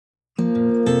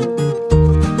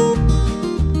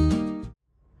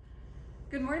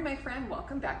friend,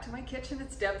 welcome back to my kitchen.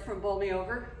 It's Deb from Bowl Me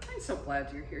Over. I'm so glad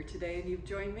you're here today and you've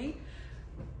joined me.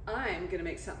 I'm gonna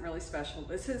make something really special.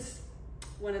 This is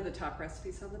one of the top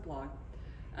recipes on the blog.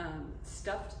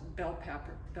 Stuffed bell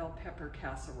pepper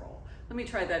casserole. Let me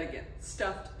try that again.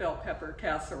 Stuffed bell pepper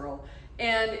casserole.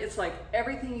 And it's like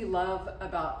everything you love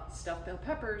about stuffed bell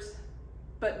peppers,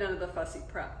 but none of the fussy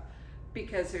prep.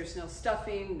 Because there's no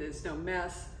stuffing, there's no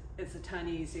mess, it's a ton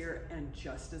easier and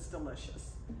just as delicious.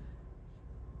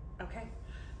 Okay,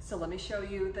 so let me show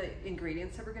you the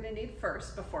ingredients that we're gonna need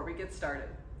first before we get started.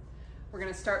 We're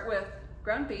gonna start with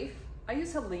ground beef. I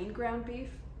use a lean ground beef.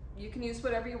 You can use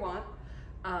whatever you want.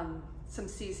 Some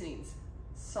seasonings,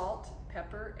 salt,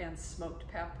 pepper, and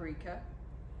smoked paprika.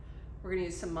 We're gonna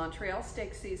use some Montreal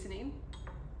steak seasoning,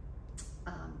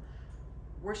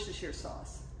 Worcestershire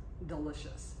sauce,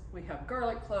 delicious. We have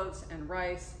garlic cloves and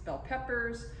rice, bell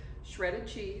peppers, shredded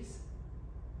cheese,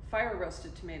 fire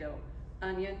roasted tomato,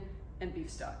 onion, and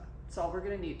beef stock. That's all we're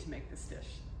gonna need to make this dish.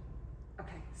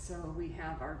 Okay, so we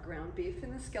have our ground beef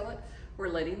in the skillet. We're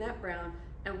letting that brown,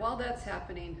 and while that's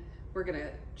happening, we're gonna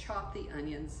chop the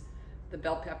onions, the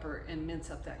bell pepper, and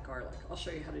mince up that garlic. I'll show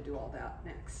you how to do all that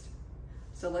next.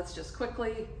 So let's just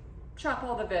quickly chop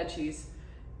all the veggies,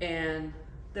 and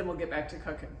then we'll get back to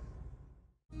cooking.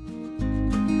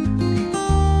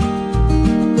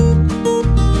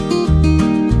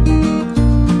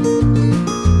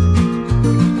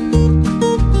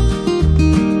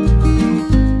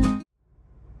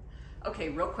 Okay,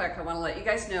 real quick, I want to let you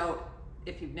guys know,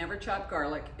 if you've never chopped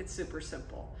garlic, it's super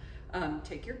simple.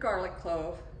 Take your garlic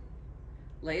clove,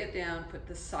 lay it down, put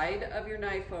the side of your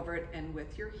knife over it, and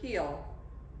with your heel,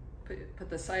 put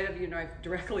the side of your knife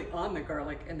directly on the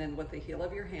garlic, and then with the heel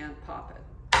of your hand, pop it.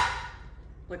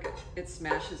 Look, it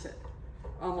smashes it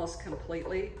almost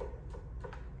completely,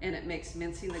 and it makes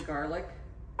mincing the garlic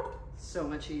so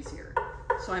much easier.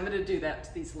 So I'm gonna do that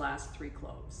to these last 3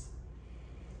 cloves.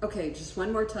 Okay, just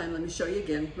one more time, let me show you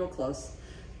again, real close.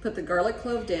 Put the garlic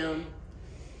clove down,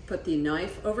 put the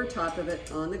knife over top of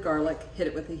it on the garlic, hit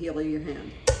it with the heel of your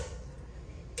hand.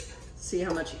 See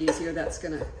how much easier that's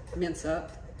gonna mince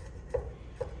up?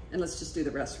 And let's just do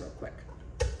the rest real quick.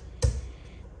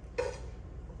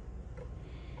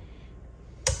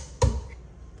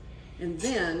 And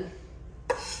then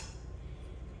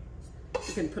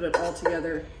you can put it all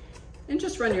together and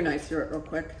just run your knife through it real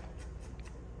quick.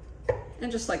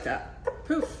 And just like that,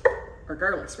 poof, our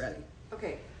garlic's ready.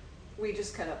 Okay, we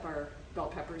just cut up our bell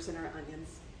peppers and our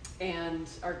onions, and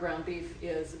our ground beef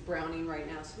is browning right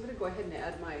now. So I'm gonna go ahead and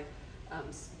add my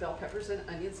bell peppers and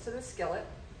onions to the skillet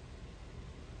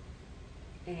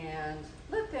and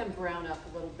let them brown up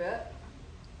a little bit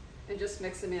and just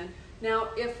mix them in. Now,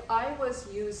 if I was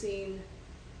using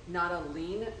not a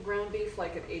lean ground beef,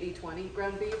 like an 80-20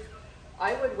 ground beef,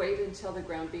 I would wait until the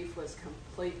ground beef was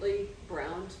completely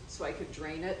browned so I could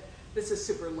drain it. This is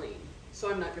super lean, so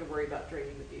I'm not gonna worry about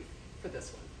draining the beef for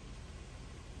this one.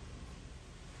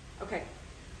 Okay,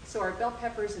 so our bell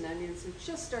peppers and onions are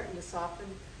just starting to soften.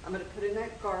 I'm gonna put in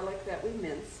that garlic that we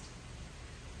minced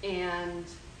and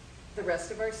the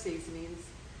rest of our seasonings.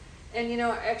 And you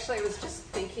know, actually I was just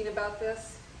thinking about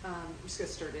this. I'm just gonna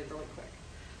stir it in really quick.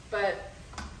 But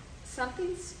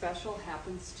something special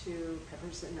happens to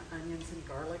peppers and onions and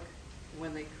garlic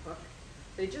when they cook.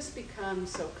 They just become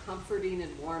so comforting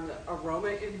and warm. The aroma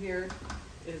in here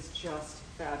is just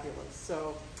fabulous.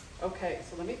 So, okay,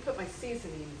 so let me put my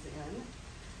seasonings in.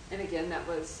 And again, that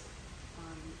was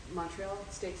Montreal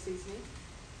steak seasoning.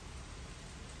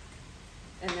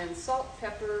 And then salt,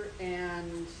 pepper,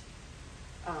 and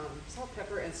smoked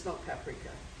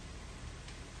paprika.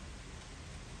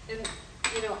 And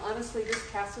you know, honestly, this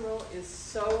casserole is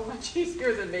so much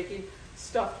easier than making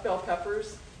stuffed bell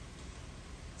peppers.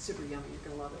 Super yummy, you're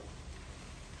gonna love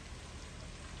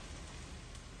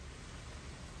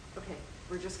it. Okay,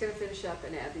 we're just gonna finish up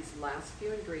and add these last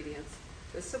few ingredients.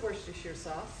 This is the Worcestershire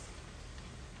sauce.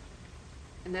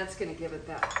 And that's gonna give it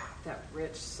that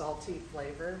rich, salty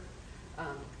flavor.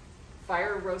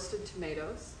 Fire roasted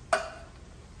tomatoes.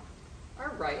 Our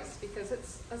rice, because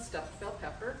it's a stuffed bell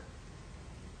pepper.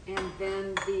 And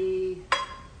then the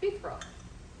beef broth.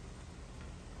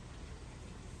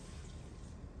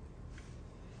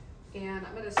 And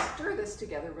I'm going to stir this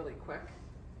together really quick.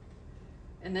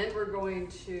 And then we're going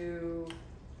to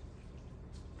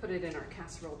put it in our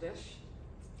casserole dish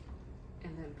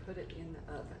and then put it in the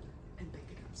oven and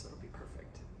bake it up so it'll be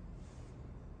perfect.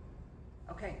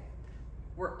 Okay,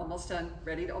 we're almost done,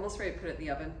 almost ready to put it in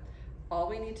the oven. All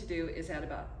we need to do is add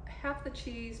about half the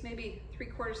cheese, maybe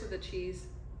 3/4 of the cheese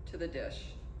to the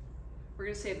dish. We're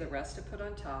gonna save the rest to put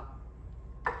on top.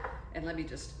 And let me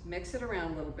just mix it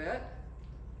around a little bit.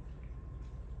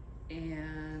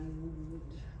 And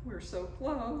we're so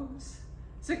close.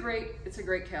 It's a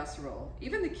great casserole.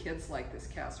 Even the kids like this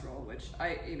casserole, which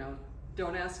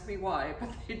don't ask me why, but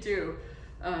they do.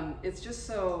 It's just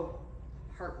so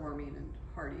heartwarming and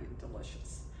hearty and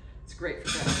delicious. It's great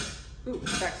for them. Ooh,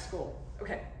 back to school.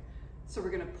 Okay, so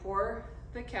we're gonna pour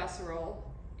the casserole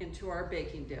into our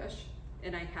baking dish,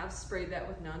 and I have sprayed that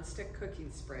with nonstick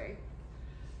cooking spray.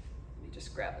 Let me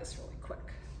just grab this really quick.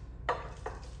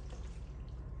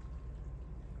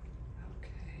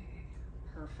 Okay,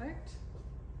 perfect.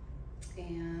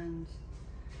 And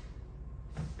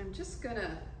I'm just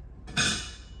gonna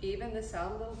even this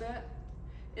out a little bit.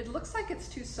 It looks like it's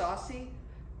too saucy,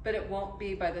 but it won't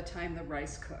be by the time the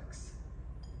rice cooks.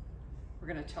 We're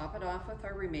gonna top it off with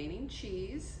our remaining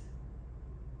cheese.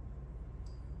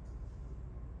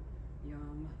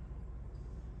 Yum.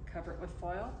 Cover it with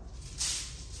foil,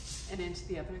 and into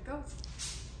the oven it goes.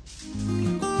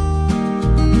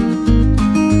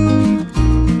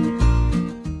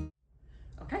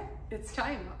 Okay, it's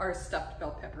time. Our stuffed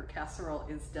bell pepper casserole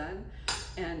is done,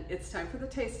 and it's time for the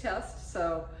taste test.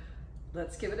 So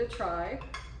let's give it a try.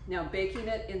 Now, baking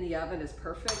it in the oven is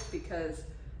perfect because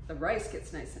the rice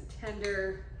gets nice and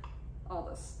tender, all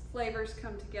the flavors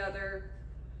come together.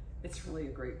 It's really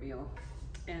a great meal.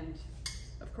 And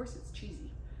of course it's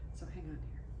cheesy, so hang on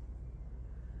here.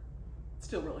 It's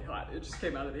still really hot, it just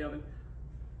came out of the oven.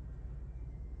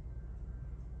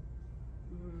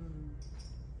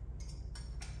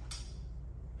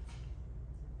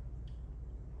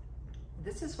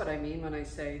 This is what I mean when I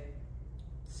say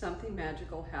something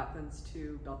magical happens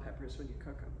to bell peppers when you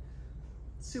cook them.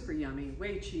 Super yummy,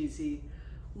 way cheesy,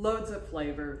 loads of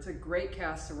flavor. It's a great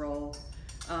casserole.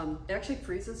 It actually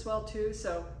freezes well too,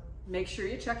 so make sure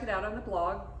you check it out on the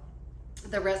blog.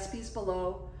 The recipe's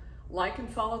below. Like and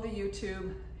follow the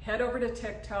YouTube. Head over to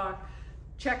TikTok.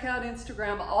 Check out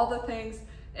Instagram, all the things.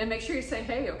 And make sure you say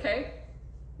hey, okay?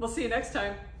 We'll see you next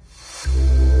time.